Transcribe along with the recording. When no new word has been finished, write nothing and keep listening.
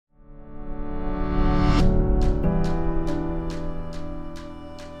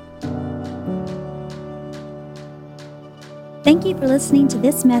Thank you for listening to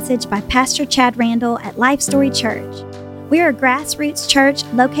this message by Pastor Chad Randall at Life Story Church. We are a grassroots church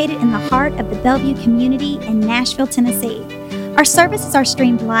located in the heart of the Bellevue community in Nashville, Tennessee. Our services are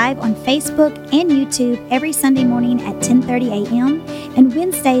streamed live on Facebook and YouTube every Sunday morning at 10:30 a.m. and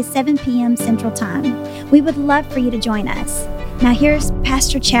Wednesdays 7 p.m. Central Time. We would love for you to join us. Now here's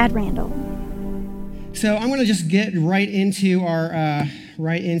Pastor Chad Randall. So I'm going to just get right into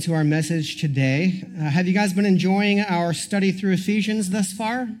our message today. Have you guys been enjoying our study through Ephesians thus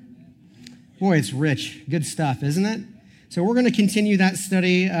far? Boy, it's rich. Good stuff, isn't it? So we're going to continue that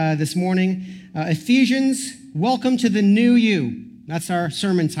study this morning. Ephesians, welcome to the new you. That's our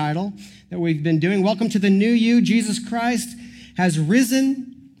sermon title that we've been doing. Welcome to the new you. Jesus Christ has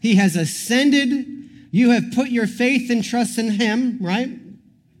risen. He has ascended. You have put your faith and trust in him, right?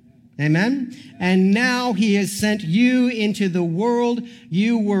 Amen. And now he has sent you into the world.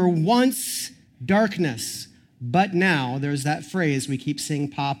 You were once darkness, but now, there's that phrase we keep seeing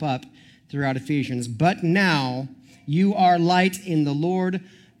pop up throughout Ephesians, but now you are light in the Lord.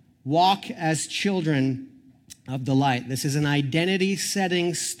 Walk as children of the light. This is an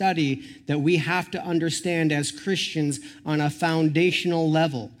identity-setting study that we have to understand as Christians on a foundational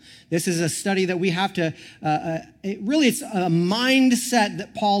level. This is a study that we have to, it's a mindset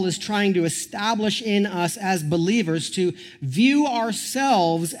that Paul is trying to establish in us as believers to view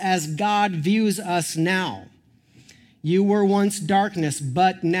ourselves as God views us now. You were once darkness,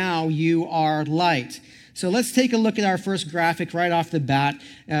 but now you are light. So let's take a look at our first graphic right off the bat,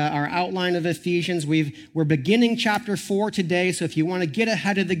 our outline of Ephesians. We're beginning chapter 4 today, so if you want to get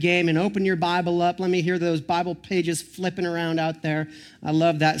ahead of the game and open your Bible up, let me hear those Bible pages flipping around out there. I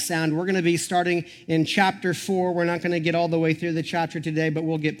love that sound. We're going to be starting in chapter 4. We're not going to get all the way through the chapter today, but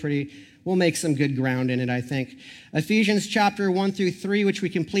we'll make some good ground in it, I think. Ephesians chapter 1 through 3, which we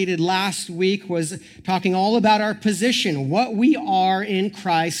completed last week, was talking all about our position, what we are in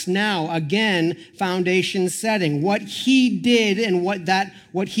Christ now. Again, foundation setting, what he did and what that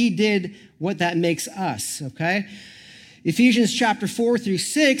makes us, okay? Ephesians chapter 4 through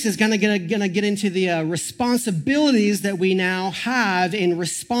 6 is going to get into the responsibilities that we now have in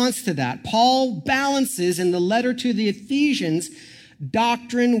response to that. Paul balances in the letter to the Ephesians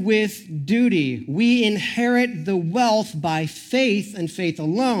doctrine with duty. We inherit the wealth by faith and faith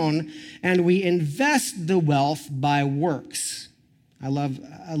alone, and we invest the wealth by works. I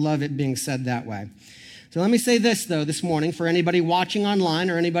love it being said that way. So let me say this, though, this morning, for anybody watching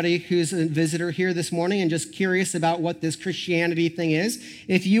online or anybody who's a visitor here this morning and just curious about what this Christianity thing is.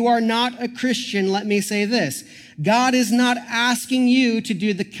 If you are not a Christian, let me say this. God is not asking you to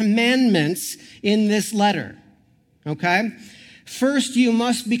do the commandments in this letter, okay? First, you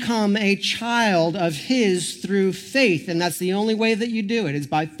must become a child of his through faith, and that's the only way that you do it, is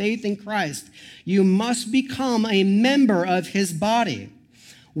by faith in Christ. You must become a member of his body.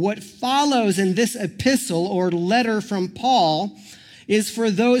 What follows in this epistle or letter from Paul is for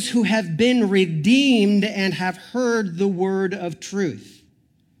those who have been redeemed and have heard the word of truth.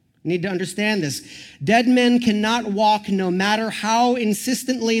 You need to understand this. Dead men cannot walk no matter how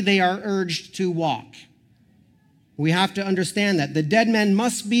insistently they are urged to walk. We have to understand that. The dead men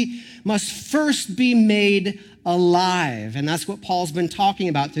must first be made alive. And that's what Paul's been talking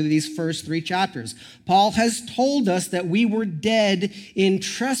about through these first 3 chapters. Paul has told us that we were dead in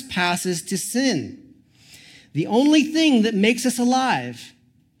trespasses to sin. The only thing that makes us alive,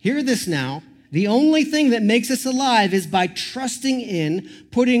 hear this now, the only thing that makes us alive is by trusting in,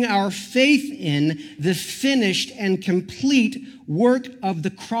 putting our faith in the finished and complete work of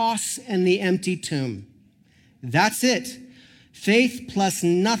the cross and the empty tomb. That's it. Faith plus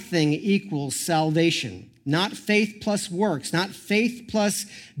nothing equals salvation. Not faith plus works. Not faith plus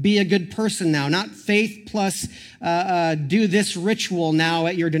be a good person now. Not faith plus do this ritual now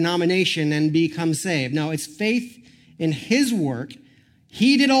at your denomination and become saved. No, it's faith in his work.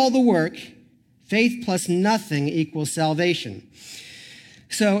 He did all the work. Faith plus nothing equals salvation.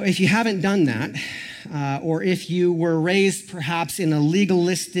 So if you haven't done that, or if you were raised perhaps in a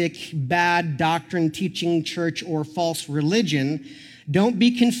legalistic, bad doctrine teaching church or false religion, don't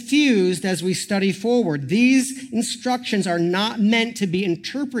be confused as we study forward. These instructions are not meant to be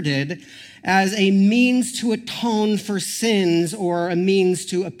interpreted as a means to atone for sins or a means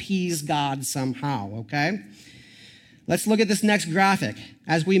to appease God somehow, okay? Let's look at this next graphic.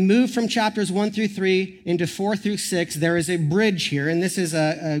 As we move from chapters 1 through 3 into 4 through 6, there is a bridge here, and this is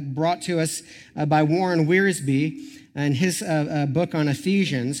brought to us by Warren Wiersbe in his book on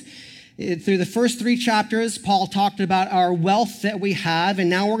Ephesians. Through the first 3 chapters, Paul talked about our wealth that we have, and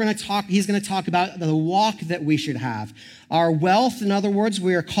now he's going to talk about the walk that we should have. Our wealth, in other words,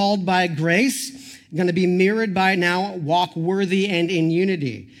 we are called by grace, going to be mirrored by now walk worthy and in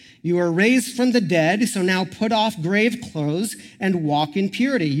unity. You are raised from the dead, so now put off grave clothes and walk in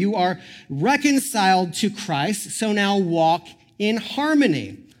purity. You are reconciled to Christ, so now walk in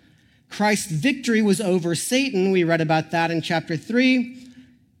harmony. Christ's victory was over Satan. We read about that in chapter 3.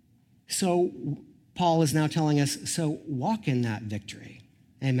 So Paul is now telling us, so walk in that victory.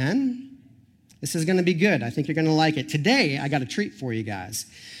 Amen? This is going to be good. I think you're going to like it. Today, I got a treat for you guys.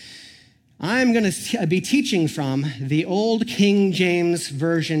 I'm going to be teaching from the Old King James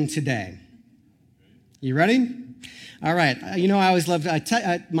Version today. You ready? All right. You know, I always love,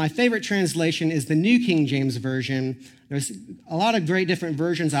 my favorite translation is the New King James Version. There's a lot of great different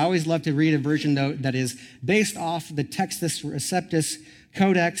versions. I always love to read a version, though, that is based off the Textus Receptus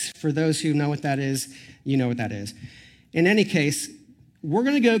Codex. For those who know what that is, you know what that is. In any case, we're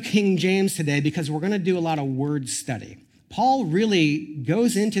going to go King James today because we're going to do a lot of word study. Paul really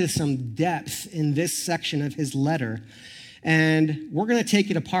goes into some depth in this section of his letter, and we're going to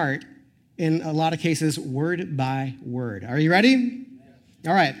take it apart in a lot of cases, word by word. Are you ready?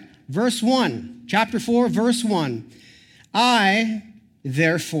 All right. Verse 1, chapter 4, verse 1. I,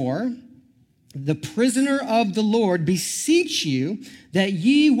 therefore, the prisoner of the Lord, beseech you that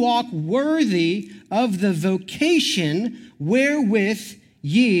ye walk worthy of the vocation wherewith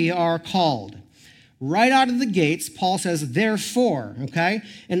ye are called. Right out of the gates, Paul says, therefore, okay?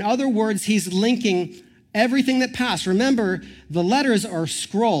 In other words, he's linking everything that passed. Remember, the letters are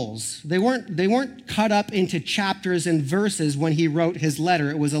scrolls. They weren't cut up into chapters and verses when he wrote his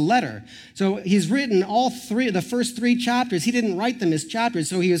letter. It was a letter. So he's written the first three chapters. He didn't write them as chapters.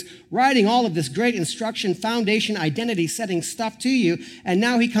 So he was writing all of this great instruction, foundation, identity setting stuff to you. And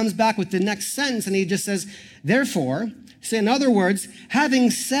now he comes back with the next sentence and he just says, therefore, so in other words, having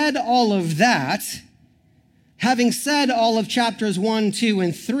said all of that, having said all of chapters 1, 2,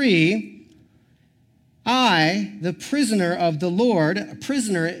 and 3, I, the prisoner of the Lord, a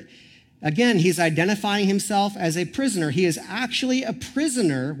prisoner, again, he's identifying himself as a prisoner. He is actually a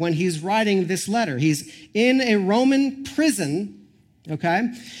prisoner when he's writing this letter. He's in a Roman prison,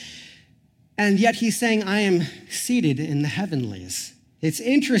 okay? And yet he's saying, I am seated in the heavenlies. It's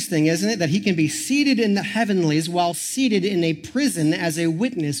interesting, isn't it, that he can be seated in the heavenlies while seated in a prison as a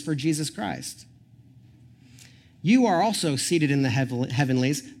witness for Jesus Christ. You are also seated in the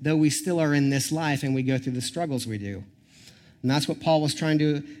heavenlies, though we still are in this life and we go through the struggles we do. And that's what Paul was trying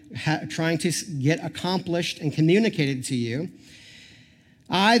to get accomplished and communicated to you.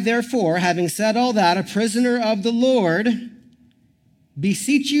 I, therefore, having said all that, a prisoner of the Lord,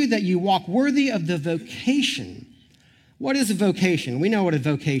 beseech you that you walk worthy of the vocation. What is a vocation? We know what a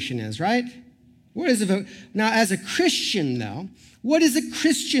vocation is, right? What is Now, as a Christian, though, what is a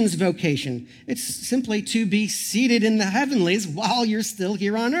Christian's vocation? It's simply to be seated in the heavenlies while you're still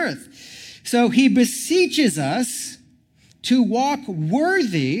here on earth. So he beseeches us to walk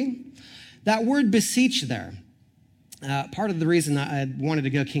worthy. That word beseech there, part of the reason I wanted to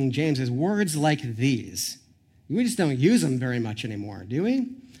go King James is words like these. We just don't use them very much anymore, do we?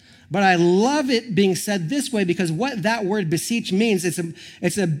 But I love it being said this way because what that word beseech means,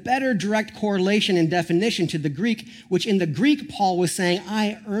 it's a better direct correlation and definition to the Greek, which in the Greek, Paul was saying,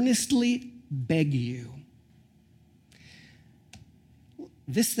 I earnestly beg you.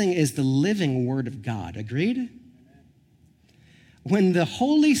 This thing is the living word of God, agreed? When the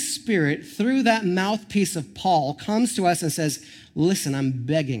Holy Spirit, through that mouthpiece of Paul, comes to us and says, listen, I'm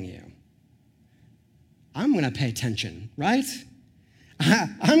begging you, I'm going to pay attention, right?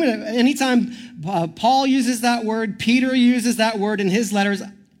 Anytime Paul uses that word, Peter uses that word in his letters,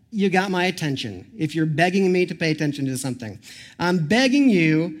 you got my attention. If you're begging me to pay attention to something, I'm begging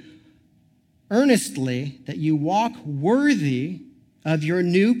you earnestly that you walk worthy of your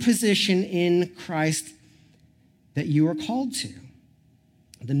new position in Christ that you are called to.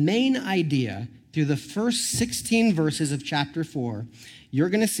 The main idea through the first 16 verses of chapter 4, you're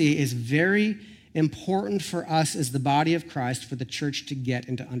going to see is very important for us as the body of Christ, for the church to get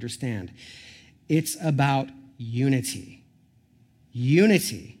and to understand. It's about unity.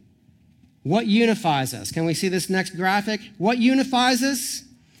 Unity. What unifies us? Can we see this next graphic? What unifies us?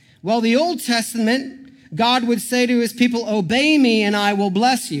 Well, the Old Testament, God would say to his people, obey me and I will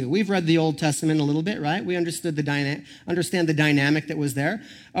bless you. We've read the Old Testament a little bit, right? We understand the dynamic that was there.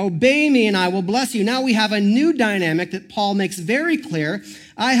 Obey me and I will bless you. Now we have a new dynamic that Paul makes very clear.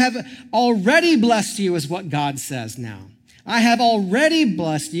 I have already blessed you is what God says now. I have already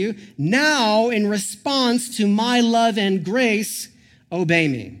blessed you. Now, in response to my love and grace, obey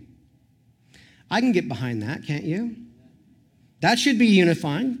me. I can get behind that, can't you? That should be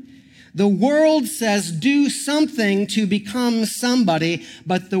unifying. The world says do something to become somebody,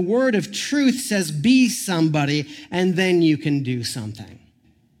 but the word of truth says be somebody, and then you can do something.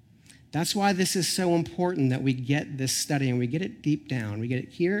 That's why this is so important that we get this study and we get it deep down. We get it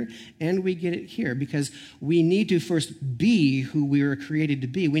here and we get it here because we need to first be who we were created to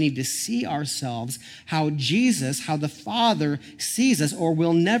be. We need to see ourselves how Jesus, how the Father sees us, or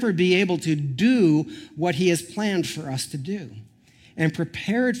we'll never be able to do what he has planned for us to do and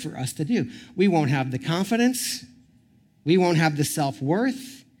prepared for us to do. We won't have the confidence. We won't have the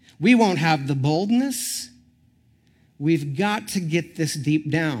self-worth. We won't have the boldness. We've got to get this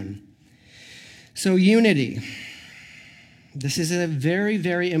deep down. So unity. This is a very,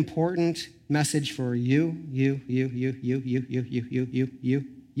 very important message for you,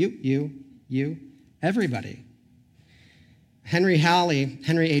 everybody. Henry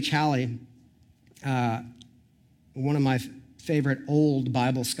H. Halley, one of my favorite old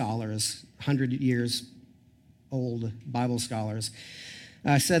Bible scholars, 100 years old Bible scholars,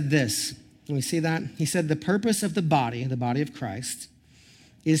 said this. Can we see that? He said, the purpose of the body of Christ,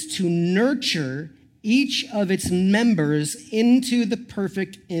 is to nurture each of its members into the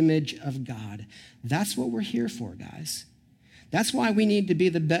perfect image of God. That's what we're here for, guys. That's why we need to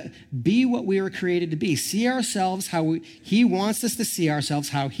be what we were created to be. See ourselves how he wants us to see ourselves,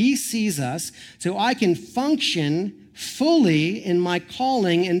 how he sees us, so I can function fully in my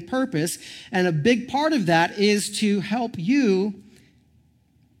calling and purpose. And a big part of that is to help you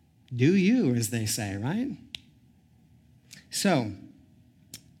do you, as they say, right? So,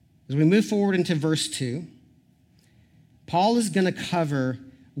 as we move forward into verse 2, Paul is going to cover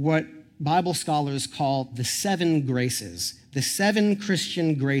what Bible scholars call the 7 graces, the 7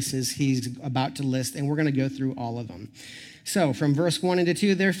 Christian graces he's about to list, and we're going to go through all of them. So from verse 1 into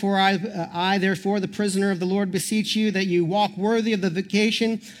 2, therefore, I, the prisoner of the Lord, beseech you that you walk worthy of the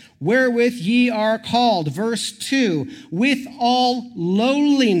vocation wherewith ye are called. Verse 2, with all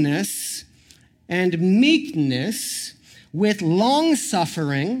lowliness and meekness, with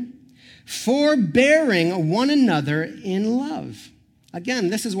long-suffering, forbearing one another in love. Again,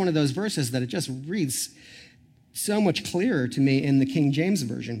 this is one of those verses that it just reads so much clearer to me in the King James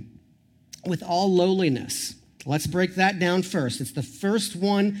Version. With all lowliness. Let's break that down first. It's the first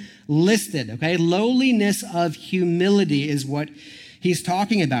one listed, okay? Lowliness of humility is what he's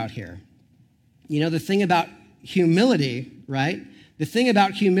talking about here. You know, the thing about humility, right? The thing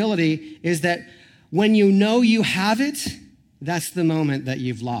about humility is that when you know you have it, that's the moment that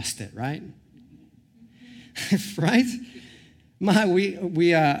you've lost it, right? Right?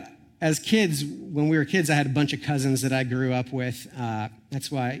 As kids, when we were kids, I had a bunch of cousins that I grew up with.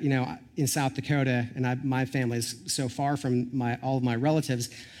 That's why, you know, in South Dakota, and my family is so far from all of my relatives.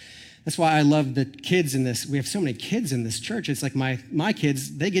 That's why I love the kids in this. We have so many kids in this church. It's like my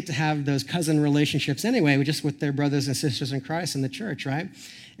kids, they get to have those cousin relationships anyway, just with their brothers and sisters in Christ in the church, right?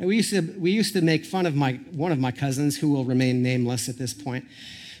 And we used to make fun of one of my cousins, who will remain nameless at this point.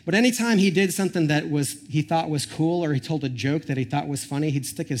 But anytime he did something that he thought was cool, or he told a joke that he thought was funny, he'd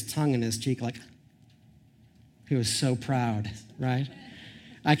stick his tongue in his cheek like, he was so proud, right?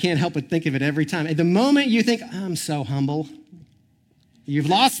 I can't help but think of it every time. At the moment you think, I'm so humble, you've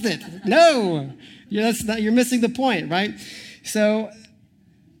lost it. No, you're missing the point, right? So,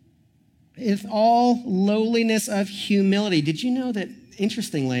 with all lowliness of humility. Did you know that,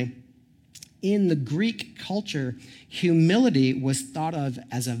 interestingly, in the Greek culture, humility was thought of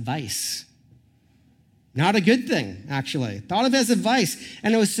as a vice. Not a good thing, actually. Thought of as a vice.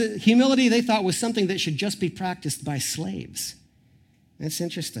 And humility, they thought, was something that should just be practiced by slaves. That's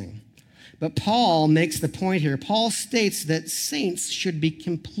interesting. But Paul makes the point here. Paul states that saints should be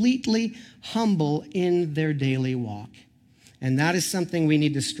completely humble in their daily walk. And that is something we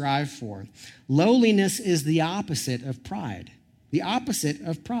need to strive for. Lowliness is the opposite of pride. The opposite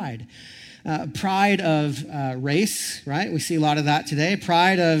of pride. Pride of race, right? We see a lot of that today.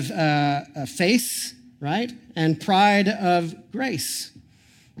 Pride of face, right? And pride of grace.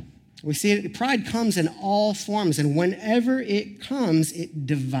 We see it, pride comes in all forms, and whenever it comes, it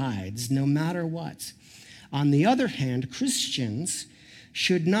divides, no matter what. On the other hand, Christians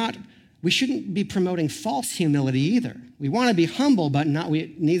we shouldn't be promoting false humility either. We want to be humble, but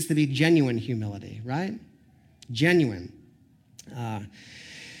it needs to be genuine humility, right? Genuine.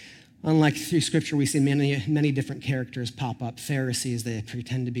 Unlike through Scripture, we see many different characters pop up. Pharisees, they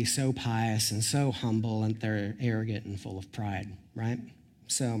pretend to be so pious and so humble, and they're arrogant and full of pride, right?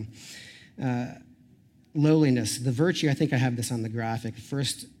 So, lowliness, the virtue, I think I have this on the graphic.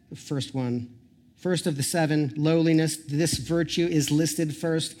 First one, First of the 7, lowliness. This virtue is listed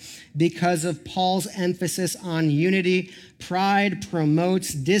first because of Paul's emphasis on unity. Pride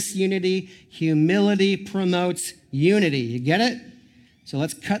promotes disunity. Humility promotes unity. You get it? So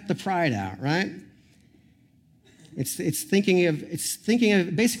let's cut the pride out, right? It's thinking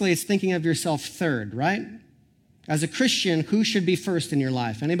of yourself third, right? As a Christian, who should be first in your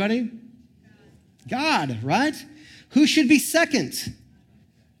life? Anybody? God, right? Who should be second?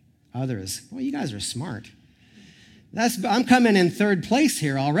 Others. Well, you guys are smart. I'm coming in third place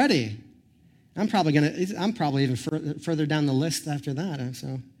here already. I'm probably even further down the list after that.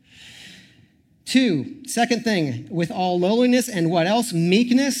 So, 2, second thing, with all lowliness and what else?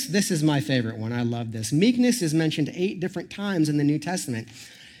 Meekness. This is my favorite one. I love this. Meekness is mentioned 8 different times in the New Testament.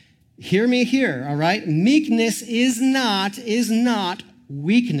 Hear me here, all right? Meekness is not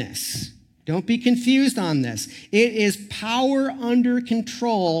weakness. Don't be confused on this. It is power under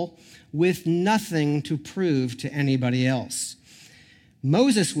control with nothing to prove to anybody else.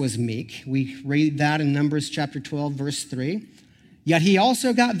 Moses was meek. We read that in Numbers chapter 12, verse 3. Yet he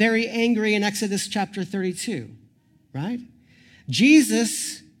also got very angry in Exodus chapter 32, right?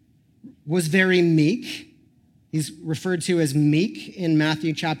 Jesus was very meek. He's referred to as meek in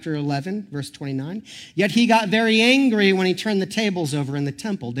Matthew chapter 11, verse 29. Yet he got very angry when he turned the tables over in the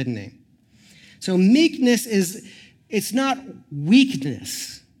temple, didn't he? So meekness it's not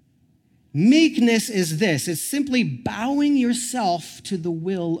weakness. Meekness is this. It's simply bowing yourself to the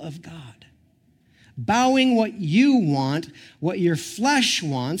will of God. Bowing what you want, what your flesh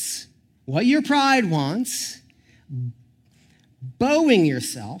wants, what your pride wants, bowing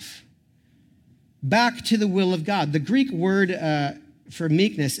yourself back to the will of God. The Greek word for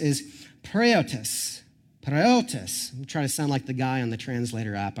meekness is praeotes. Praeotes. I'm trying to sound like the guy on the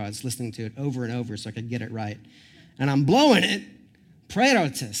translator app. I was listening to it over and over so I could get it right. And I'm blowing it.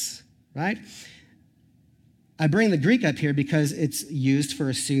 Praeotes, right? I bring the Greek up here because it's used for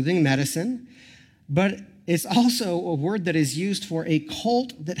a soothing medicine, but it's also a word that is used for a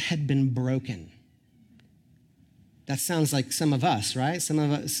colt that had been broken. That sounds like some of us, right? Some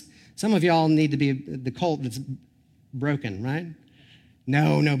of y'all need to be the colt that's broken, right?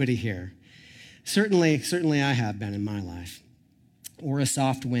 No, nobody here. Certainly I have been in my life, or a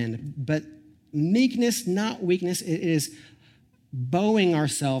soft wind. But meekness, not weakness, it is bowing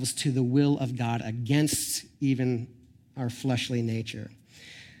ourselves to the will of God against even our fleshly nature.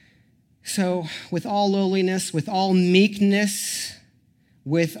 So with all lowliness, with all meekness,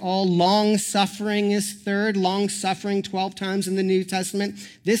 with all long-suffering is third. Long-suffering 12 times in the New Testament.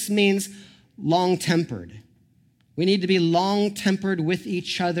 This means long-tempered. We need to be long-tempered with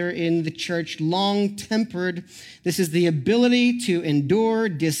each other in the church. Long-tempered. This is the ability to endure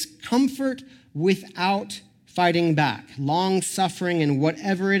discomfort without fighting back. Long-suffering in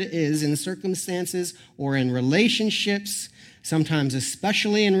whatever it is, in circumstances or in relationships, sometimes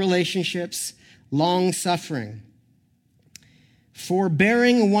especially in relationships. Long-suffering.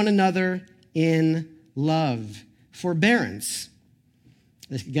 Forbearing one another in love. Forbearance.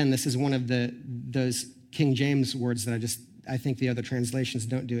 Again, this is one of those King James words that I think the other translations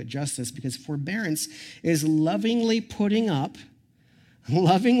don't do it justice, because forbearance is lovingly putting up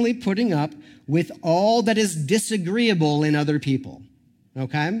with all that is disagreeable in other people,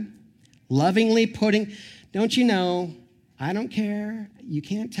 okay? Lovingly don't you know, I don't care, you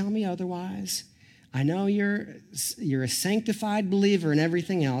can't tell me otherwise. I know you're a sanctified believer and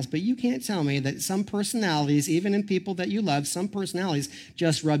everything else, but you can't tell me that some personalities, even in people that you love, some personalities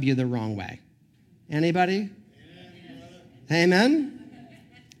just rub you the wrong way. Anybody? Amen?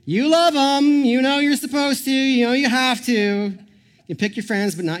 You love them. You know you're supposed to. You know you have to. You pick your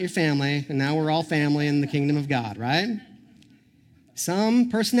friends, but not your family. And now we're all family in the kingdom of God, right? Some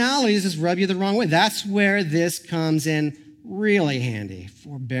personalities just rub you the wrong way. That's where this comes in really handy.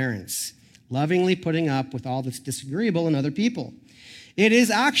 Forbearance. Lovingly putting up with all that's disagreeable in other people. It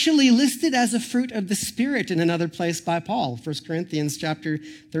is actually listed as a fruit of the Spirit in another place by Paul, 1 Corinthians chapter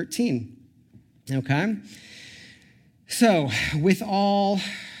 13. Okay? So, with all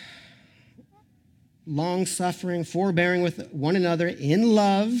long-suffering, forbearing with one another in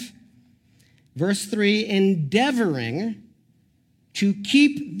love. Verse 3, endeavoring to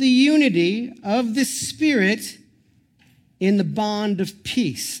keep the unity of the Spirit in the bond of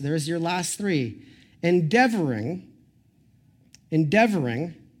peace. There's your last 3. Endeavoring,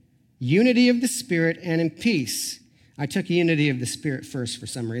 unity of the Spirit and in peace. I took unity of the Spirit first for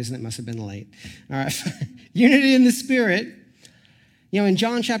some reason. It must have been late. All right. Unity in the Spirit. You know, in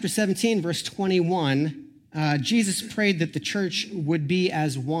John chapter 17, verse 21, Jesus prayed that the church would be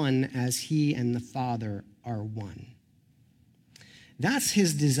as one as he and the Father are one. That's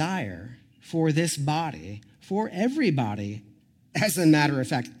his desire for this body, for everybody, as a matter of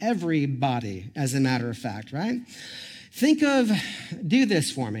fact. Everybody, as a matter of fact, right? Do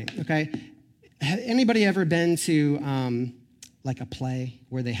this for me, okay? Anybody ever been to like a play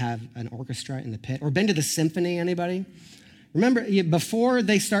where they have an orchestra in the pit? Or been to the symphony, anybody? Remember, before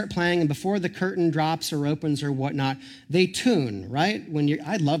they start playing and before the curtain drops or opens or whatnot, they tune, right?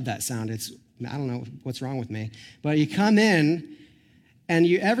 I love that sound. I don't know what's wrong with me. But you come in and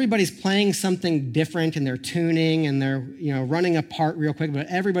everybody's playing something different and they're tuning and they're running a part real quick, but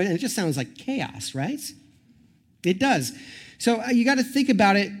and it just sounds like chaos, right? It does. So you got to think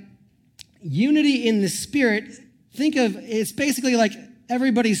about it. Unity in the Spirit, it's basically like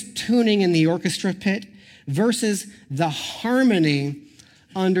everybody's tuning in the orchestra pit versus the harmony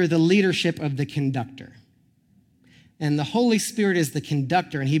under the leadership of the conductor. And the Holy Spirit is the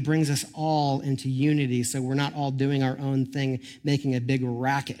conductor, and he brings us all into unity so we're not all doing our own thing, making a big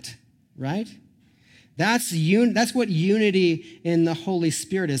racket, right? That's what unity in the Holy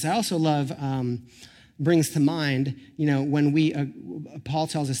Spirit is. I also love, brings to mind, when Paul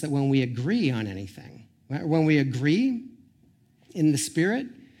tells us that when we agree on anything, right? When we agree in the Spirit,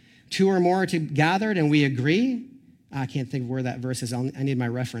 2 or more are gathered and we agree. I can't think of where that verse is. I need my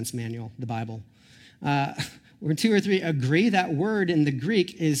reference manual, the Bible. Where 2 or 3 agree, that word in the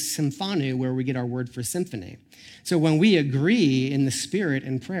Greek is symphonu, where we get our word for symphony. So when we agree in the Spirit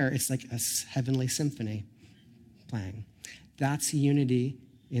and prayer, it's like a heavenly symphony playing. That's unity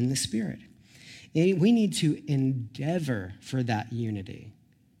in the Spirit. We need to endeavor for that unity.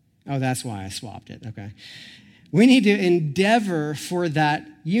 Oh, that's why I swapped it. Okay. We need to endeavor for that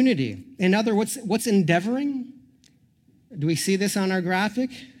unity. In other words, what's endeavoring? Do we see this on our graphic?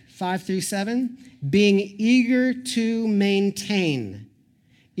 5 through 7, being eager to maintain,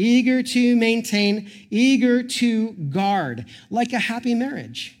 eager to guard, like a happy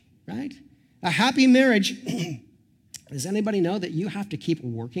marriage, right? A happy marriage, does anybody know that you have to keep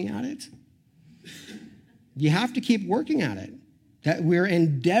working at it? You have to keep working at it, that we're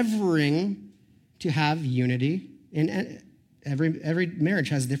endeavoring to have unity in every marriage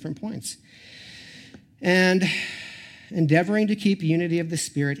has different points. And endeavoring to keep unity of the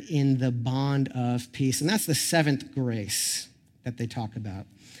Spirit in the bond of peace. And that's the 7th grace that they talk about.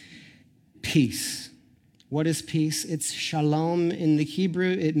 Peace. What is peace? It's shalom in the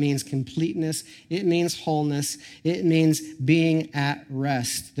Hebrew. It means completeness. It means wholeness. It means being at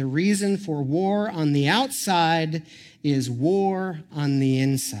rest. The reason for war on the outside is war on the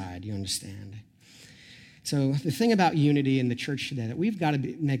inside, you understand? So the thing about unity in the church today that we've got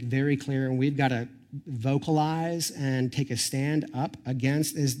to make very clear and we've got to vocalize and take a stand up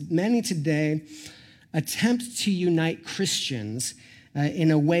against is many today attempt to unite Christians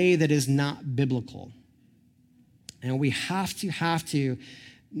in a way that is not biblical. And we have to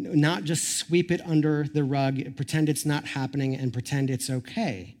not just sweep it under the rug, pretend it's not happening, and pretend it's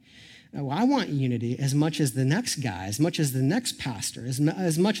okay. Well, I want unity as much as the next guy, as much as the next pastor,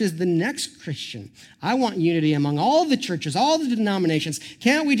 as much as the next Christian. I want unity among all the churches, all the denominations.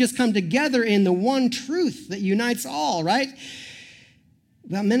 Can't we just come together in the one truth that unites all, right?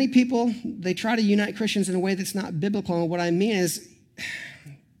 Well, many people, they try to unite Christians in a way that's not biblical. And what I mean is,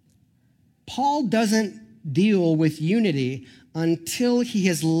 Paul doesn't deal with unity until he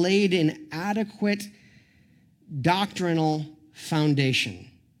has laid an adequate doctrinal foundation.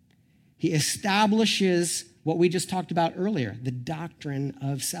 He establishes what we just talked about earlier, the doctrine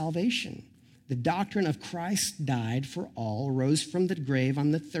of salvation. The doctrine of Christ died for all, rose from the grave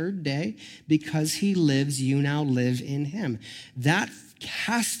on the 3rd day. Because he lives, you now live in him. That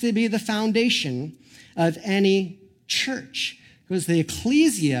has to be the foundation of any church. Because the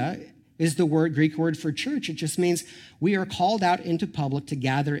ecclesia is the Greek word for church. It just means we are called out into public to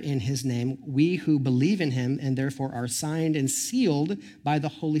gather in his name. We who believe in him and therefore are signed and sealed by the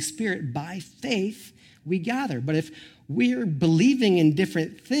Holy Spirit, by faith, we gather. But if we're believing in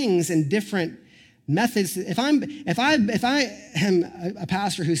different things and different methods, if I am a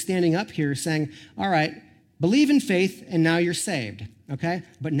pastor who's standing up here saying, all right, believe in faith and now you're saved, okay?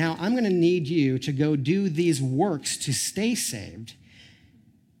 But now I'm going to need you to go do these works to stay saved.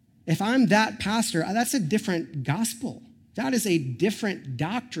 If I'm that pastor, that's a different gospel. That is a different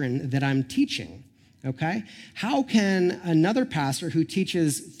doctrine that I'm teaching, okay? How can another pastor who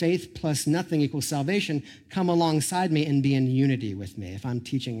teaches faith plus nothing equals salvation come alongside me and be in unity with me if I'm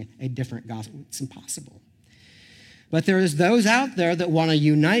teaching a different gospel? It's impossible. But there's those out there that want to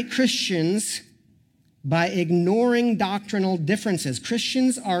unite Christians by ignoring doctrinal differences.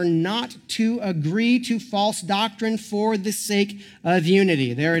 Christians are not to agree to false doctrine for the sake of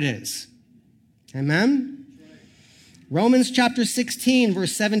unity. There it is. Amen? Romans chapter 16,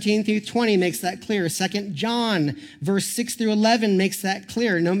 verse 17 through 20 makes that clear. 2 John, verse 6 through 11 makes that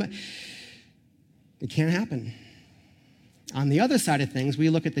clear. It can't happen. On the other side of things, we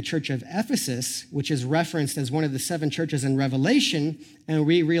look at the church of Ephesus, which is referenced as one of the 7 churches in Revelation, and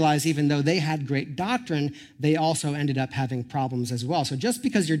we realize even though they had great doctrine, they also ended up having problems as well. So just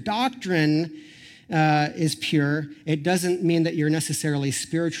because your doctrine is pure, it doesn't mean that you're necessarily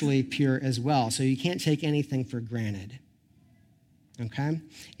spiritually pure as well. So you can't take anything for granted. Okay?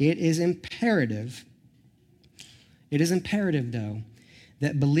 It is imperative, though,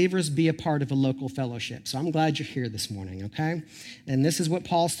 that believers be a part of a local fellowship. So I'm glad you're here this morning, okay? And this is what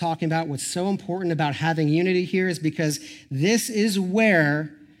Paul's talking about. What's so important about having unity here is because this is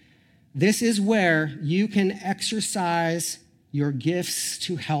where you can exercise your gifts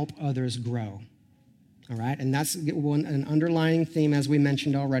to help others grow, all right? And that's an underlying theme, as we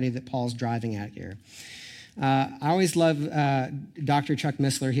mentioned already, that Paul's driving at here. I always love Dr. Chuck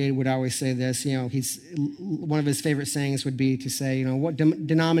Missler. He would always say this, one of his favorite sayings would be to say, what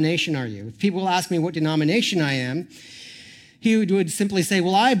denomination are you? If people ask me what denomination I am, he would simply say,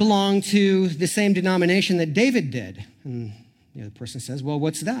 well, I belong to the same denomination that David did. And the other person says, well,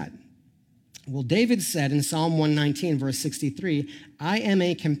 what's that? Well, David said in Psalm 119, verse 63, I am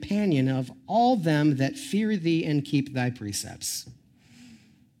a companion of all them that fear thee and keep thy precepts.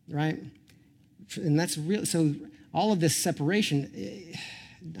 Right? And that's real. So all of this separation,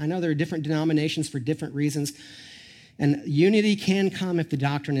 I know there are different denominations for different reasons, and unity can come if the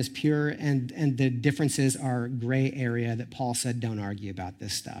doctrine is pure and the differences are gray area that Paul said don't argue about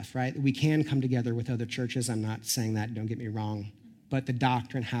this stuff, right? We can come together with other churches. I'm not saying that, don't get me wrong, but the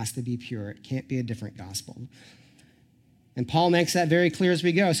doctrine has to be pure. It can't be a different gospel. And Paul makes that very clear as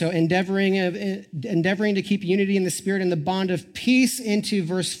we go. So endeavoring to keep unity in the Spirit and the bond of peace into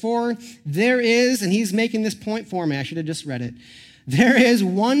verse 4, there is, and he's making this point for me, I should have just read it. There is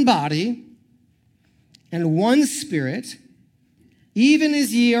one body and one Spirit, even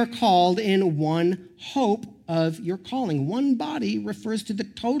as ye are called in one hope of your calling. One body refers to the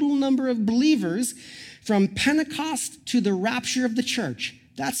total number of believers from Pentecost to the rapture of the church.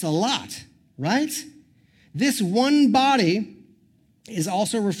 That's a lot, right? This one body is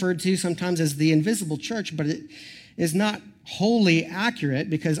also referred to sometimes as the invisible church, but it is not wholly accurate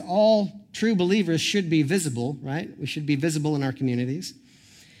because all true believers should be visible, right? We should be visible in our communities.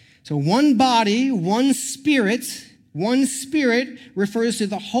 So one body, one spirit refers to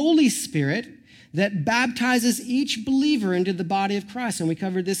the Holy Spirit that baptizes each believer into the body of Christ. And we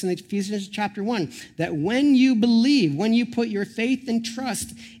covered this in Ephesians chapter 1, that when you believe, when you put your faith and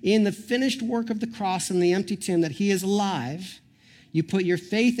trust in the finished work of the cross and the empty tomb, that he is alive, you put your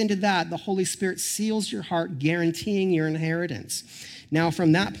faith into that, the Holy Spirit seals your heart, guaranteeing your inheritance. Now,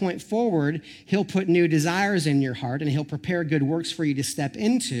 from that point forward, he'll put new desires in your heart, and he'll prepare good works for you to step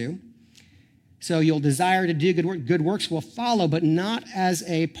into. So you'll desire to do good work. Good works will follow, but not as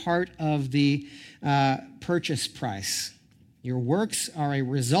a part of the purchase price. Your works are a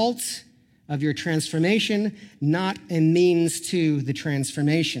result of your transformation, not a means to the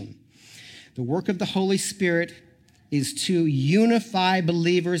transformation. The work of the Holy Spirit is to unify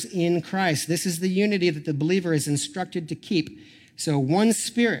believers in Christ. This is the unity that the believer is instructed to keep. So one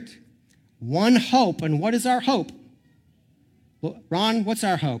Spirit, one hope. And what is our hope? Ron, what's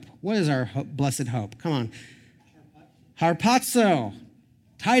our hope? What is our blessed hope? Come on. Harpazo.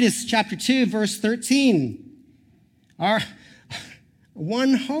 Titus chapter 2, verse 13. Our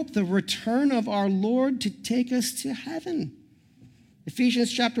one hope, the return of our Lord to take us to heaven.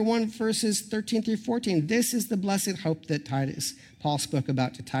 Ephesians chapter 1, verses 13 through 14. This is the blessed hope that Paul spoke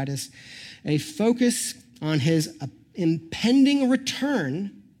about to Titus. A focus on his impending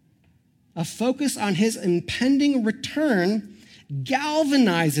return. A focus on his impending return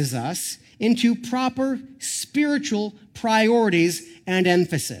galvanizes us into proper spiritual priorities and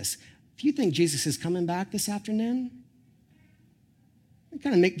emphasis. If you think Jesus is coming back this afternoon,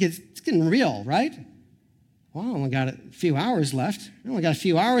 it's getting real, right? Well, I only got a few hours left.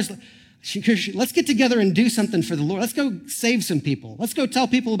 Let's get together and do something for the Lord. Let's go save some people. Let's go tell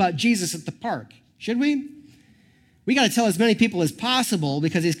people about Jesus at the park. Should we? We got to tell as many people as possible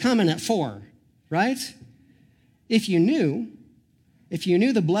because he's coming at 4, right? If you knew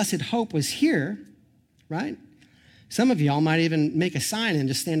the blessed hope was here, right? Some of y'all might even make a sign and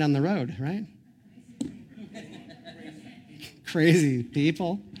just stand on the road, right? Crazy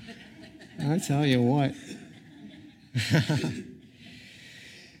people. I tell you what.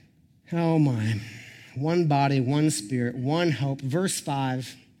 Oh my. One body, one Spirit, one hope. Verse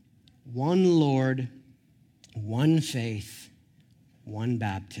 5, one Lord, one faith, one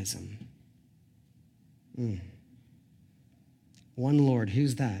baptism. One Lord.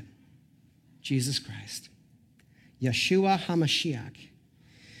 Who's that? Jesus Christ. Yeshua HaMashiach.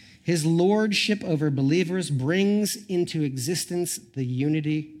 His lordship over believers brings into existence the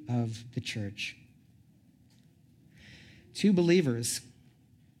unity of the church. Two believers,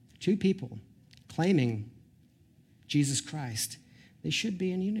 two people claiming Jesus Christ, they should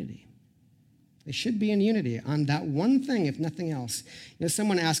be in unity. They should be in unity on that one thing, if nothing else. You know,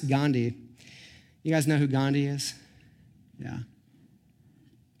 someone asked Gandhi, you guys know who Gandhi is? Yeah.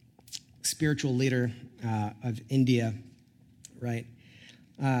 Spiritual leader of India, right?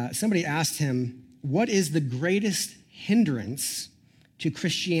 Somebody asked him, what is the greatest hindrance to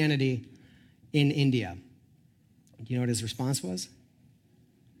Christianity in India? Do you know what his response was?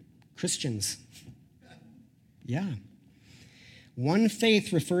 Christians. Yeah. One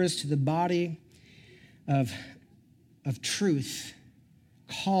faith refers to the body of truth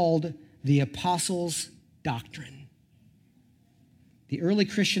called the Apostles' Doctrine. The early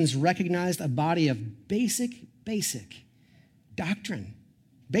Christians recognized a body of basic doctrine,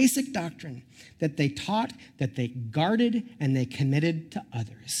 basic doctrine that they taught, that they guarded, and they committed to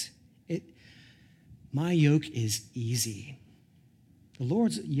others. My yoke is easy. The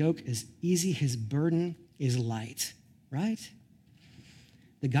Lord's yoke is easy. His burden is light, right?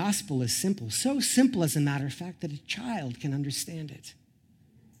 The gospel is simple, so simple as a matter of fact that a child can understand it.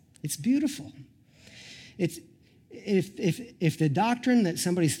 It's beautiful. If the doctrine that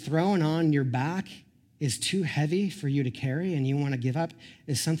somebody's throwing on your back is too heavy for you to carry and you want to give up,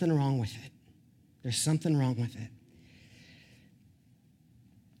 there's something wrong with it. There's something wrong with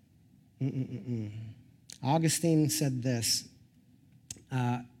it. Augustine said this,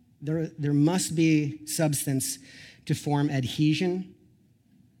 there must be substance to form adhesion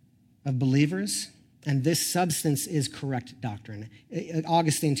of believers, and this substance is correct doctrine.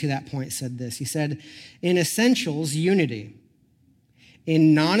 Augustine, to that point, said this. He said, in essentials, unity.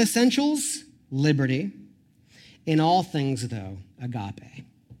 In non-essentials, liberty. In all things, though, agape.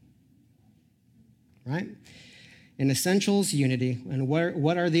 Right? In essentials, unity. And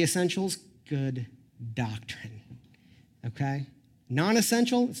what are the essentials? Good doctrine. Okay?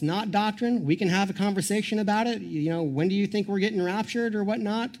 Non-essential, it's not doctrine. We can have a conversation about it. You know, when do you think we're getting raptured or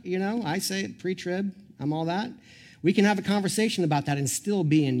whatnot? You know, I say it pre-trib. I'm all that. We can have a conversation about that and still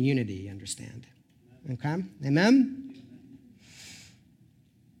be in unity, you understand? Okay? Amen?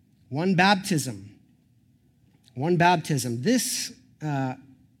 One baptism. One baptism. This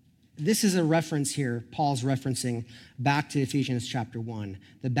is a reference here. Paul's referencing back to Ephesians chapter 1.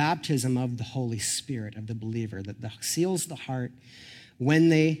 The baptism of the Holy Spirit of the believer that seals the heart when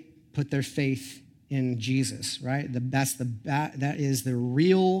they put their faith in Jesus, right? That is the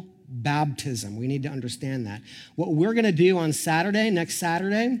real baptism. We need to understand that. What we're going to do on next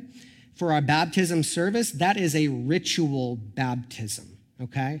Saturday, for our baptism service, that is a ritual baptism,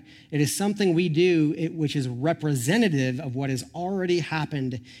 okay? It is something we do which is representative of what has already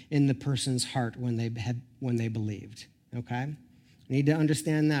happened in the person's heart when they believed, okay? We need to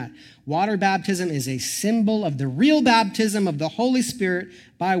understand that. Water baptism is a symbol of the real baptism of the Holy Spirit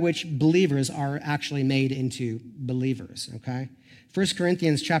by which believers are actually made into believers, okay? 1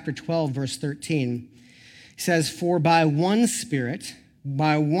 Corinthians chapter 12, verse 13 says, for by one Spirit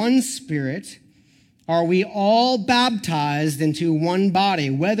are we all baptized into one body,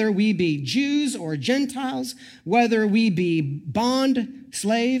 whether we be Jews or Gentiles, whether we be bond,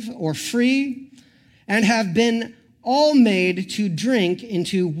 slave, or free, and have been all made to drink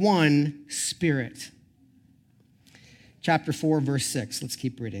into one Spirit. Chapter 4, verse 6. Let's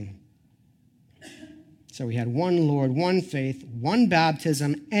keep reading. So we had one Lord, one faith, one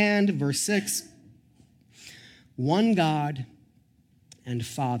baptism, and, verse 6, one God and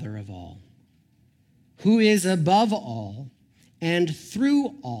Father of all, who is above all and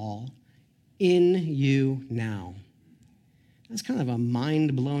through all in you now. That's kind of a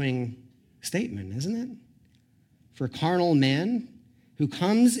mind-blowing statement, isn't it? For carnal man who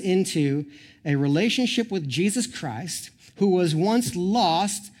comes into a relationship with Jesus Christ, who was once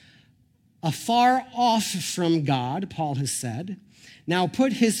lost, afar off from God, Paul has said, now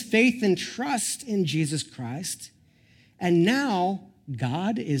put his faith and trust in Jesus Christ, and now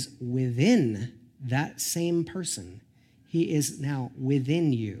God is within that same person. He is now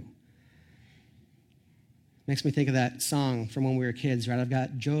within you. Makes me think of that song from when we were kids, right? I've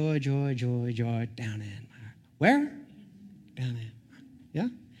got joy, joy, joy, joy down in my heart. Where? Down in. Yeah?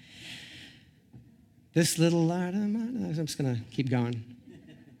 This little light of mine. I'm just going to keep going.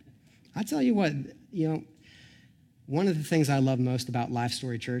 I tell you what, one of the things I love most about Life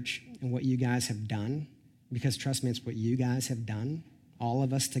Story Church and what you guys have done, because trust me, it's what you guys have done, all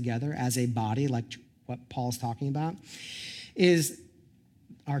of us together as a body, like what Paul's talking about, is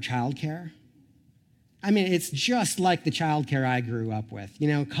our childcare. I mean, it's just like the childcare I grew up with,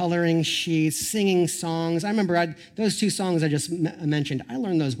 coloring sheets, singing songs. I remember those two songs I just mentioned, I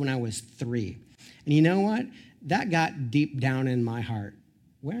learned those when I was 3. And you know what? That got deep down in my heart.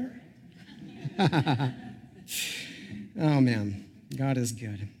 Where? Oh, man, God is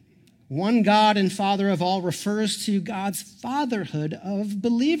good. One God and Father of all refers to God's fatherhood of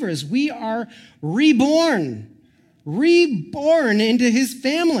believers. We are reborn into his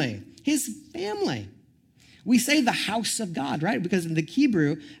family. We say the house of God, right? Because in the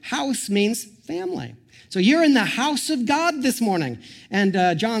Hebrew, house means family. So you're in the house of God this morning. And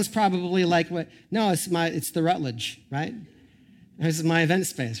John's probably like, what? No, it's the Rutledge, right? This is my event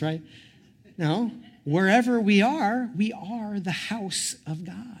space, right? No, wherever we are the house of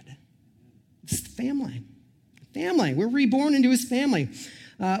God. It's family. Family. We're reborn into his family.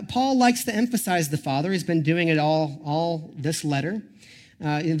 Paul likes to emphasize the Father. He's been doing it all this letter.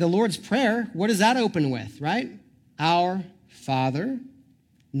 In the Lord's Prayer, what does that open with, right? Our Father,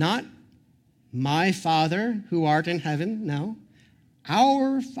 not my Father who art in heaven, no.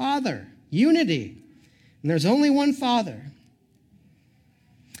 Our Father, unity. And there's only one Father.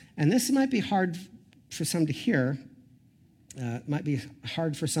 And this might be hard for some to hear. It might be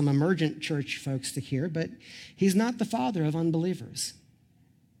hard for some emergent church folks to hear, but he's not the father of unbelievers.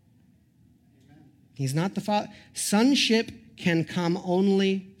 He's not the father. Sonship can come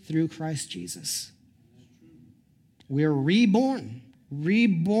only through Christ Jesus. We're reborn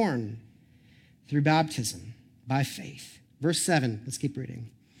through baptism by faith. Verse 7, let's keep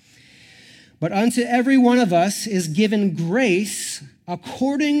reading. But unto every one of us is given grace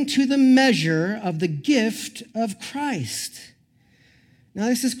according to the measure of the gift of Christ. Now,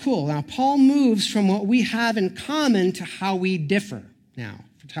 this is cool. Now, Paul moves from what we have in common to how we differ now,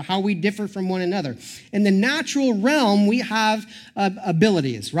 to how we differ from one another. In the natural realm, we have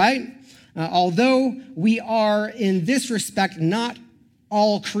abilities, right? Although we are, in this respect, not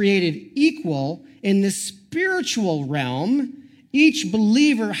all created equal, in the spiritual realm, each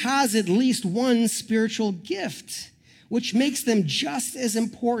believer has at least one spiritual gift, which makes them just as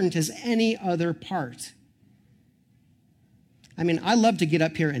important as any other part. I mean, I love to get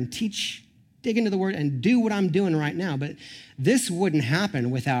up here and teach, dig into the Word, and do what I'm doing right now, but this wouldn't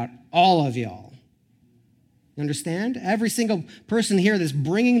happen without all of y'all. You understand? Every single person here that's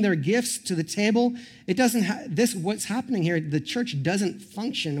bringing their gifts to the table, it doesn't what's happening here, the church doesn't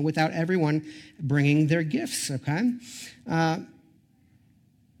function without everyone bringing their gifts, okay?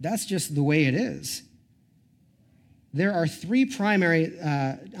 That's just the way it is. There are three primary,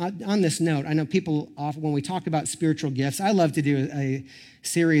 on this note, I know people often, when we talk about spiritual gifts, I love to do a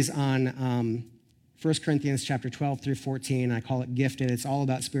series on 1 Corinthians chapter 12 through 14. I call it Gifted. It's all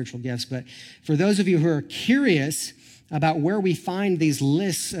about spiritual gifts. But for those of you who are curious about where we find these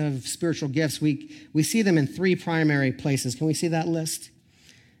lists of spiritual gifts, we see them in three primary places. Can we see that list?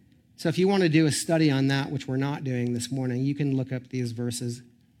 So if you want to do a study on that, which we're not doing this morning, you can look up these verses.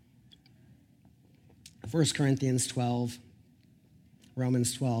 1 Corinthians 12,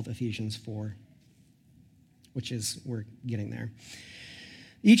 Romans 12, Ephesians 4, we're getting there.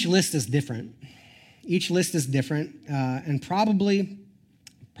 Each list is different. And probably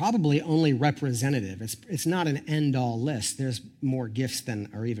only representative. It's not an end-all list. There's more gifts than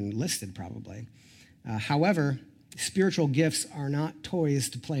are even listed, probably. However, spiritual gifts are not toys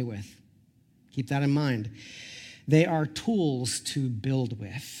to play with. Keep that in mind. They are tools to build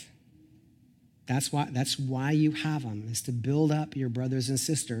with. That's why you have them, is to build up your brothers and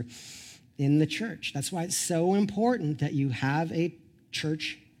sisters in the church. That's why it's so important that you have a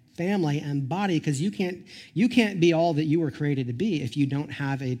church family and body, because you can't be all that you were created to be if you don't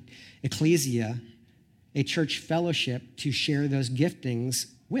have a ecclesia, a church fellowship to share those giftings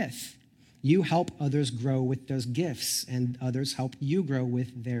with. You help others grow with those gifts, and others help you grow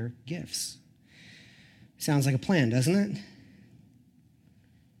with their gifts. Sounds like a plan, doesn't it?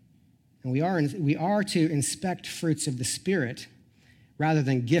 And we are to inspect fruits of the Spirit rather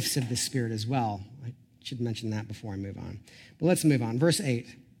than gifts of the Spirit as well. I should mention that before I move on. But let's move on. Verse 8.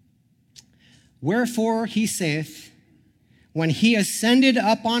 Wherefore he saith, when he ascended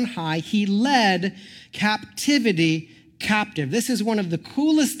up on high, he led captivity captive. This is one of the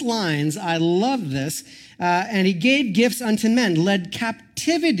coolest lines. I love this. And he gave gifts unto men, led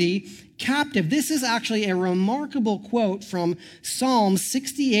captivity captive. This is actually a remarkable quote from Psalm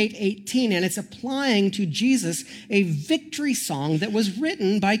 68:18, and it's applying to Jesus a victory song that was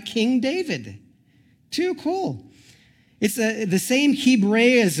written by King David. Too cool. It's the same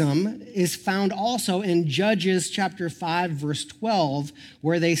Hebraism is found also in Judges chapter 5, verse 12,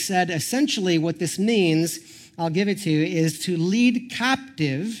 where they said essentially what this means, I'll give it to you, is to lead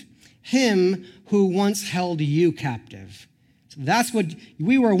captive him who once held you captive. So that's what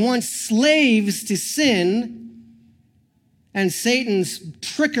we were once, slaves to sin and Satan's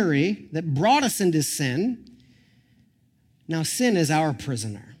trickery that brought us into sin. Now sin is our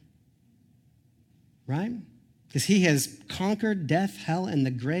prisoner, right? Because he has conquered death, hell, and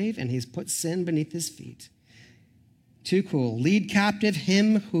the grave, and he's put sin beneath his feet. Too cool. Lead captive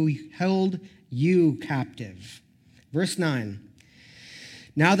him who held you captive. Verse 9.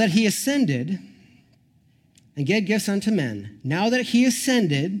 Now that he ascended and gave gifts unto men, now that he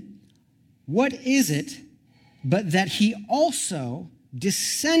ascended, what is it but that he also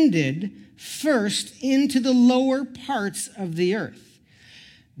descended first into the lower parts of the earth?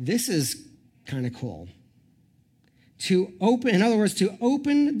 This is kind of cool. In other words, to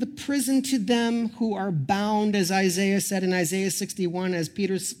open the prison to them who are bound, as Isaiah said in Isaiah 61, as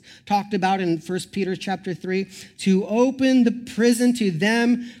Peter talked about in 1 Peter chapter 3, to open the prison to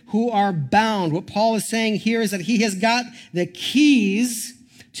them who are bound. What Paul is saying here is that he has got the keys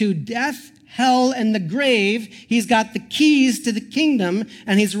to death, hell, and the grave. He's got the keys to the kingdom,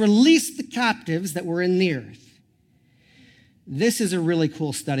 and he's released the captives that were in the earth. This is a really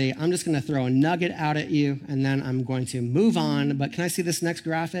cool study. I'm just going to throw a nugget out at you, and then I'm going to move on. But can I see this next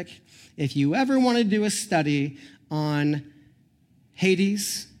graphic? If you ever want to do a study on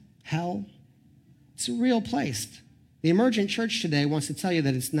Hades, hell, it's a real place. The emergent church today wants to tell you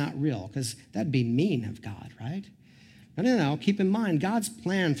that it's not real, because that'd be mean of God, right? No. Keep in mind, God's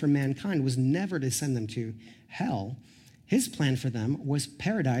plan for mankind was never to send them to hell. His plan for them was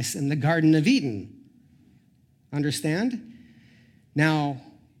paradise in the Garden of Eden. Understand? Now,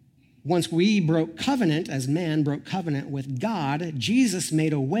 once we broke covenant, as man broke covenant with God, Jesus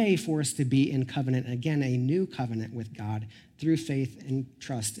made a way for us to be in covenant, again, a new covenant with God through faith and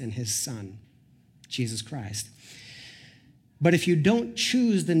trust in his Son, Jesus Christ. But if you don't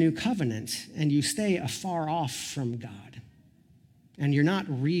choose the new covenant and you stay afar off from God, and you're not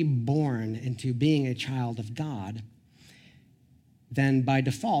reborn into being a child of God, then by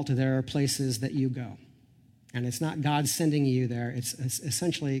default, there are places that you go. And it's not God sending you there. It's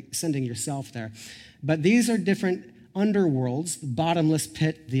essentially sending yourself there. But these are different underworlds, the bottomless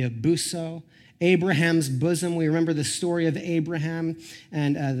pit, the abuso, Abraham's bosom. We remember the story of Abraham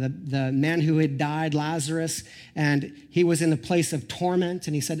and the man who had died, Lazarus, and he was in a place of torment,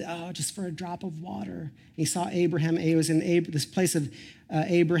 and he said, just for a drop of water. He saw Abraham. He was in this place of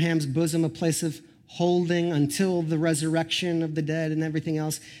Abraham's bosom, a place of holding until the resurrection of the dead and everything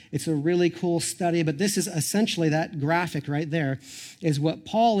else. It's a really cool study, but this is essentially that graphic right there is what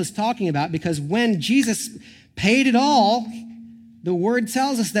Paul is talking about, because when Jesus paid it all, the word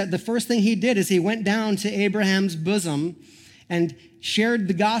tells us that the first thing he did is he went down to Abraham's bosom and shared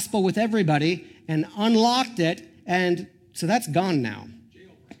the gospel with everybody and unlocked it, and so that's gone now.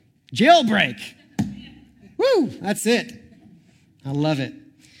 Jailbreak. Woo, that's it. I love it.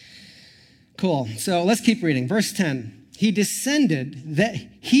 Cool. So let's keep reading. Verse 10. He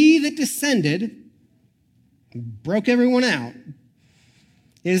that descended, broke everyone out,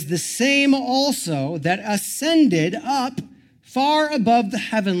 is the same also that ascended up far above the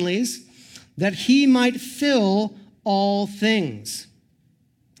heavenlies, that he might fill all things.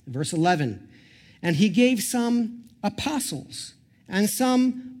 Verse 11. And he gave some apostles, and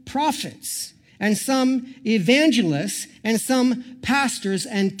some prophets, and some evangelists, and some pastors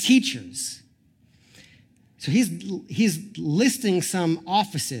and teachers. So he's listing some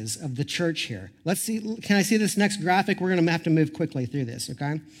offices of the church here. Let's see, can I see this next graphic? We're going to have to move quickly through this,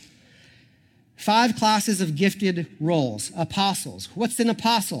 okay? 5 classes of gifted roles. Apostles. What's an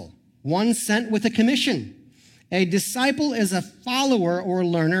apostle? One sent with a commission. A disciple is a follower or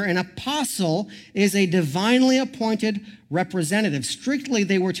learner. An apostle is a divinely appointed representative. Strictly,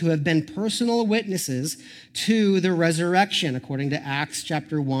 they were to have been personal witnesses to the resurrection, according to Acts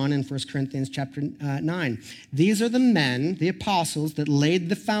chapter 1 and 1 Corinthians chapter 9. These are the men, the apostles, that laid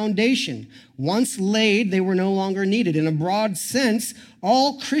the foundation. Once laid, they were no longer needed. In a broad sense,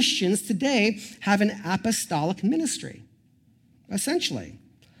 all Christians today have an apostolic ministry, essentially.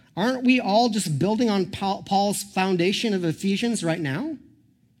 Aren't we all just building on Paul's foundation of Ephesians right now?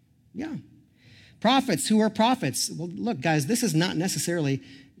 Yeah. Prophets, who are prophets? Well, look, guys, this is not necessarily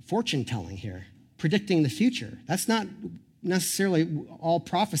fortune telling here, predicting the future. That's not necessarily all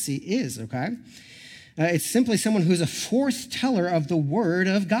prophecy is, okay? It's simply someone who's a foreteller of the word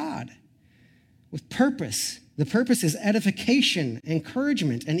of God with purpose. The purpose is edification,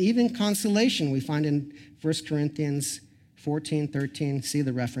 encouragement, and even consolation, we find in 1 Corinthians 14, 13, see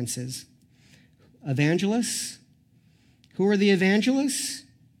the references. Evangelists. Who are the evangelists?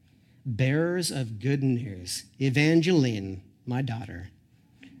 Bearers of good news. Evangeline, my daughter.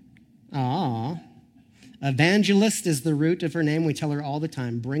 Evangelist is the root of her name. We tell her all the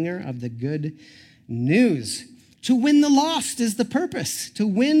time. Bringer of the good news. To win the lost is the purpose. To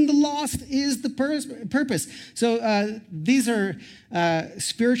win the lost is the purpose. So these are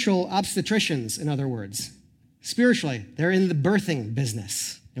spiritual obstetricians, in other words. Spiritually, they're in the birthing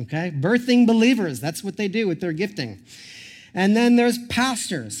business, okay? Birthing believers, that's what they do with their gifting. And then there's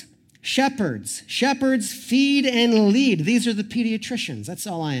pastors, shepherds. Shepherds feed and lead. These are the pediatricians. That's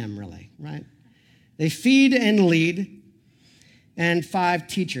all I am, really, right? They feed and lead. And 5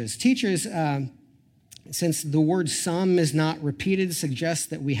 teachers. Teachers, since the word some is not repeated, suggests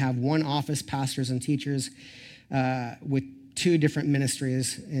that we have one office, pastors and teachers, with 2 different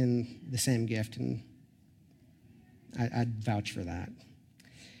ministries in the same gift. And I'd vouch for that.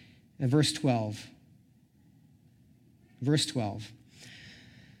 And verse 12. Verse 12.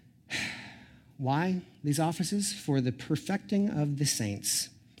 Why these offices? For the perfecting of the saints,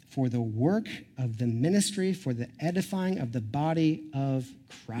 for the work of the ministry, for the edifying of the body of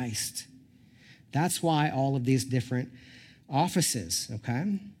Christ. That's why all of these different offices,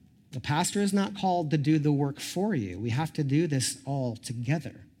 okay? The pastor is not called to do the work for you. We have to do this all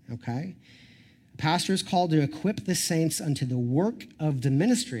together, okay? The pastor is called to equip the saints unto the work of the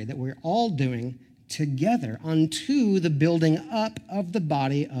ministry that we're all doing together unto the building up of the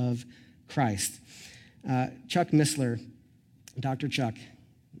body of Christ. Chuck Missler, Dr. Chuck,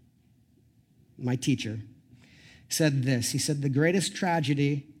 my teacher, said this. He said, the greatest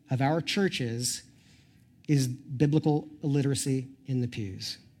tragedy of our churches is biblical illiteracy in the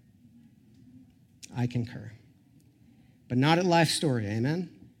pews. I concur. But not at Life Story, amen?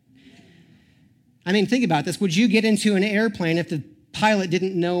 I mean, think about this. Would you get into an airplane if the pilot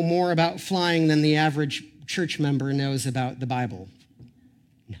didn't know more about flying than the average church member knows about the Bible?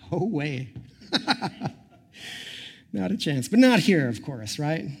 No way. Not a chance. But not here, of course,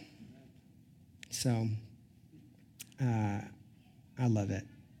 right? So, I love it.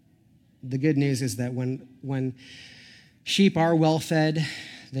 The good news is that when sheep are well fed,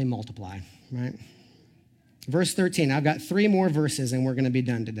 they multiply, right? Verse 13, I've got 3 more verses and we're going to be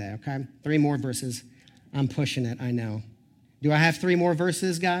done today, okay? 3 more verses. I'm pushing it, I know. Do I have 3 more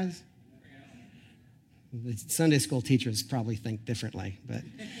verses, guys? The Sunday school teachers probably think differently, but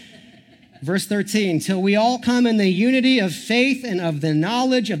verse 13, till we all come in the unity of faith and of the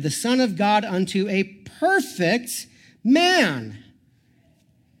knowledge of the Son of God unto a perfect man.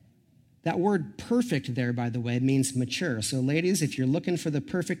 That word perfect there, by the way, means mature. So ladies, if you're looking for the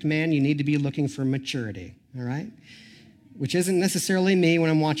perfect man, you need to be looking for maturity, all right? Which isn't necessarily me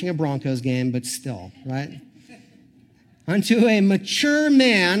when I'm watching a Broncos game, but still, right? Unto a mature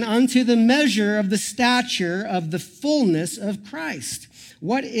man, unto the measure of the stature of the fullness of Christ.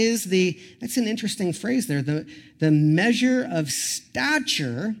 What is that's an interesting phrase there, the measure of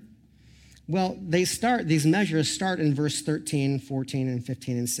stature. Well, these measures start in verse 13, 14, and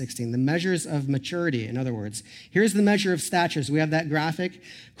 15, and 16. The measures of maturity, in other words. Here's the measure of statures. We have that graphic.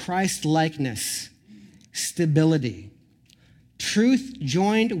 Christ-likeness, stability, truth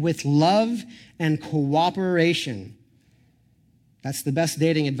joined with love and cooperation. That's the best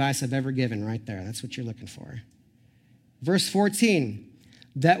dating advice I've ever given right there. That's what you're looking for. Verse 14.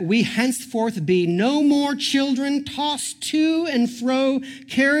 That we henceforth be no more children tossed to and fro,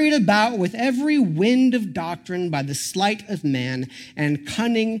 carried about with every wind of doctrine by the sleight of man and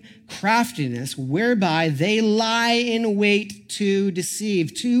cunning craftiness, whereby they lie in wait to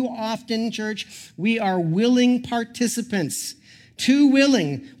deceive. Too often, church, we are willing participants. Too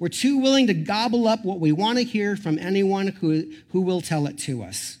willing. We're too willing to gobble up what we want to hear from anyone who will tell it to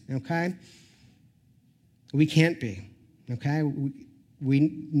us, okay? We can't be, okay?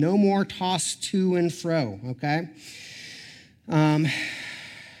 We no more toss to and fro, okay?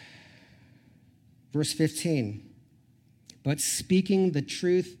 Verse 15, but speaking the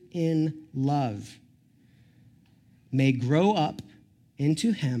truth in love may grow up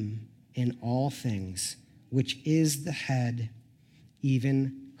into him in all things, which is the head,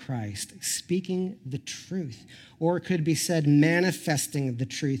 even Christ. Speaking the truth, or it could be said manifesting the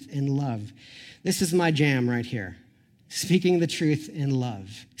truth in love. This is my jam right here. Speaking the truth in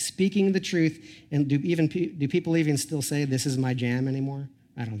love. Speaking the truth, and do people even still say this is my jam anymore?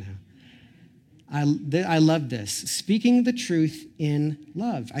 I don't know. I love this. Speaking the truth in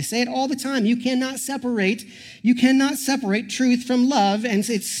love. I say it all the time. You cannot separate truth from love and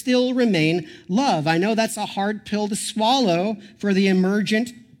it still remain love. I know that's a hard pill to swallow for the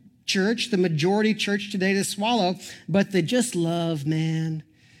emergent church, the majority church today, to swallow, but the just love, man.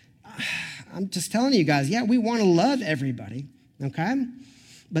 I'm just telling you guys, yeah, we want to love everybody, okay?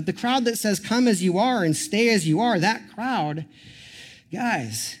 But the crowd that says, come as you are and stay as you are, that crowd,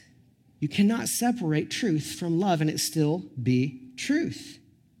 guys, you cannot separate truth from love and it still be truth.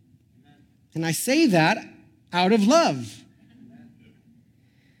 And I say that out of love.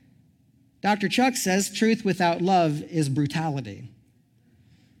 Dr. Chuck says truth without love is brutality.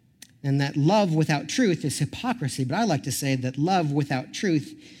 And that love without truth is hypocrisy. But I like to say that love without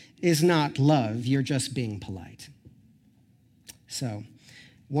truth is not love. You're just being polite. So,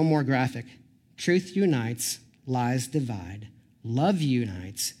 one more graphic. Truth unites, lies divide. Love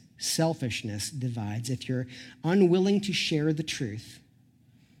unites, selfishness divides. If you're unwilling to share the truth,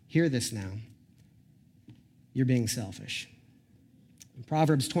 hear this now. You're being selfish.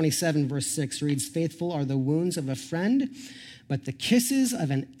 Proverbs 27, verse 6 reads, faithful are the wounds of a friend, but the kisses of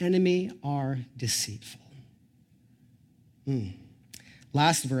an enemy are deceitful.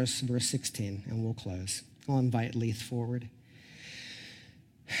 Last verse, verse 16, and we'll close. I'll invite Leith forward.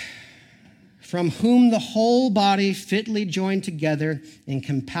 From whom the whole body fitly joined together and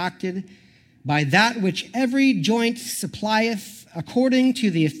compacted by that which every joint supplieth, according to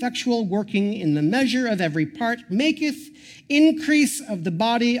the effectual working in the measure of every part, maketh increase of the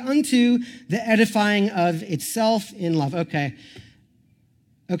body unto the edifying of itself in love. Okay,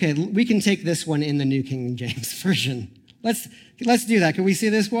 we can take this one in the New King James Version. Let's do that. Can we see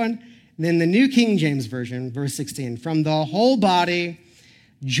this one? And then the New King James Version, verse 16. From the whole body,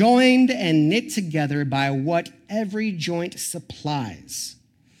 joined and knit together by what every joint supplies,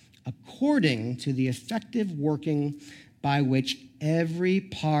 according to the effective working by which every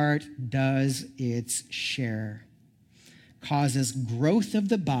part does its share, causes growth of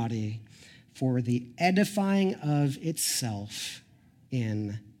the body for the edifying of itself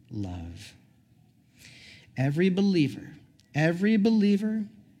in love. Every believer,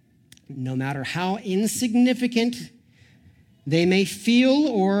 no matter how insignificant they may feel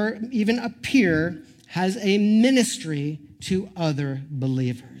or even appear, has a ministry to other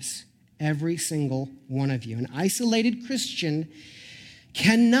believers. Every single one of you. An isolated Christian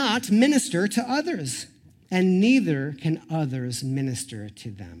cannot minister to others, and neither can others minister to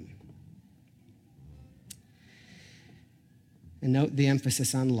them. And note the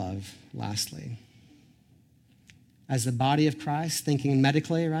emphasis on love, lastly. As the body of Christ, thinking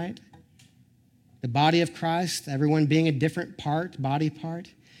medically, right? The body of Christ, everyone being a different body part,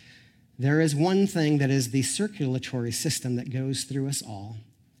 there is one thing that is the circulatory system that goes through us all,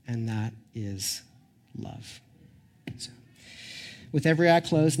 and that is love. So, with every eye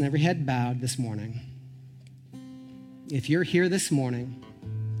closed and every head bowed this morning, if you're here this morning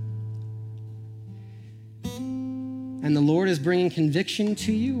and the Lord is bringing conviction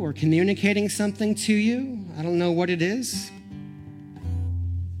to you or communicating something to you, I don't know what it is.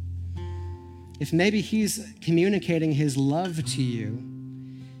 If maybe he's communicating his love to you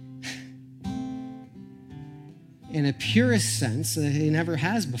in a purest sense that he never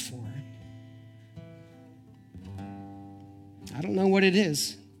has before, I don't know what it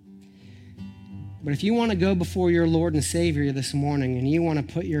is. But if you want to go before your Lord and Savior this morning and you want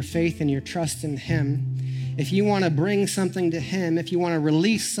to put your faith and your trust in him, if you want to bring something to him, if you want to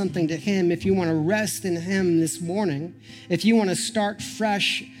release something to him, if you want to rest in him this morning, if you want to start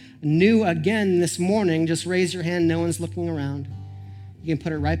fresh, new again this morning, just raise your hand. No one's looking around. You can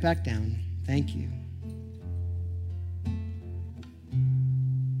put it right back down. Thank you.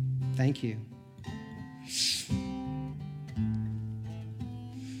 Thank you.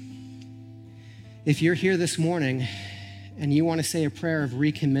 If you're here this morning and you want to say a prayer of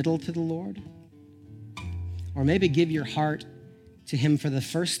recommittal to the Lord, or maybe give your heart to him for the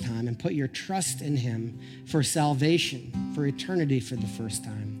first time and put your trust in him for salvation, for eternity for the first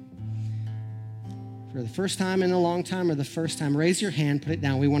time. For the first time in a long time or the first time, raise your hand, put it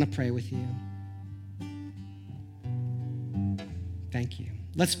down. We want to pray with you. Thank you.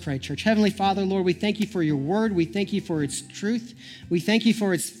 Let's pray, church. Heavenly Father, Lord, we thank you for your word. We thank you for its truth. We thank you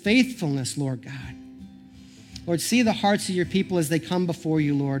for its faithfulness, Lord God. Lord, see the hearts of your people as they come before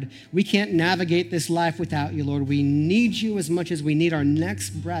you, Lord. We can't navigate this life without you, Lord. We need you as much as we need our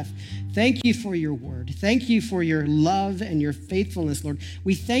next breath. Thank you for your word. Thank you for your love and your faithfulness, Lord.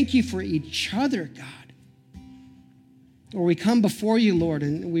 We thank you for each other, God. Or we come before you, Lord,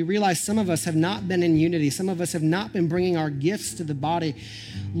 and we realize some of us have not been in unity. Some of us have not been bringing our gifts to the body.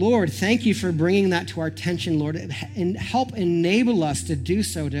 Lord, thank you for bringing that to our attention, Lord, and help enable us to do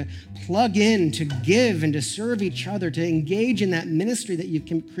so, to plug in, to give, and to serve each other, to engage in that ministry that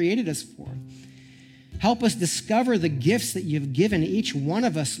you've created us for. Help us discover the gifts that you've given each one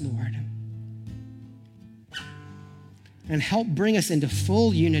of us, Lord. And help bring us into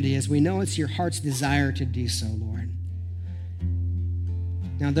full unity as we know it's your heart's desire to do so, Lord.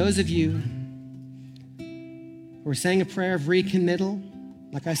 Now, those of you who are saying a prayer of recommittal,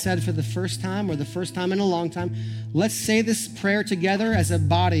 like I said, for the first time or the first time in a long time, let's say this prayer together as a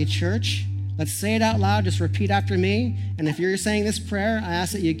body, church. Let's say it out loud. Just repeat after me. And if you're saying this prayer, I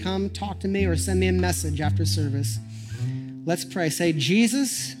ask that you come talk to me or send me a message after service. Let's pray. Say,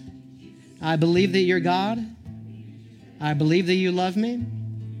 Jesus, I believe that you're God. I believe that you love me.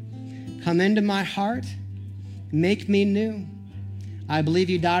 Come into my heart. Make me new. I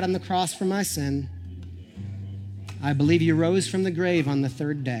believe you died on the cross for my sin. I believe you rose from the grave on the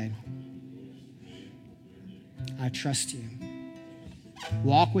third day. I trust you.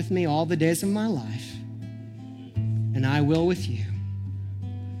 Walk with me all the days of my life, and I will with you.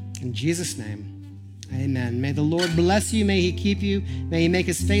 In Jesus' name, amen. May the Lord bless you. May he keep you. May he make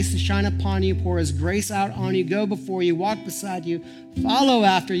his face to shine upon you, pour his grace out on you, go before you, walk beside you, follow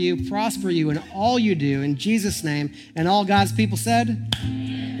after you, prosper you in all you do. In Jesus' name. And all God's people said,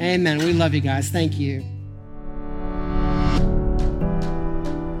 amen. We love you guys. Thank you.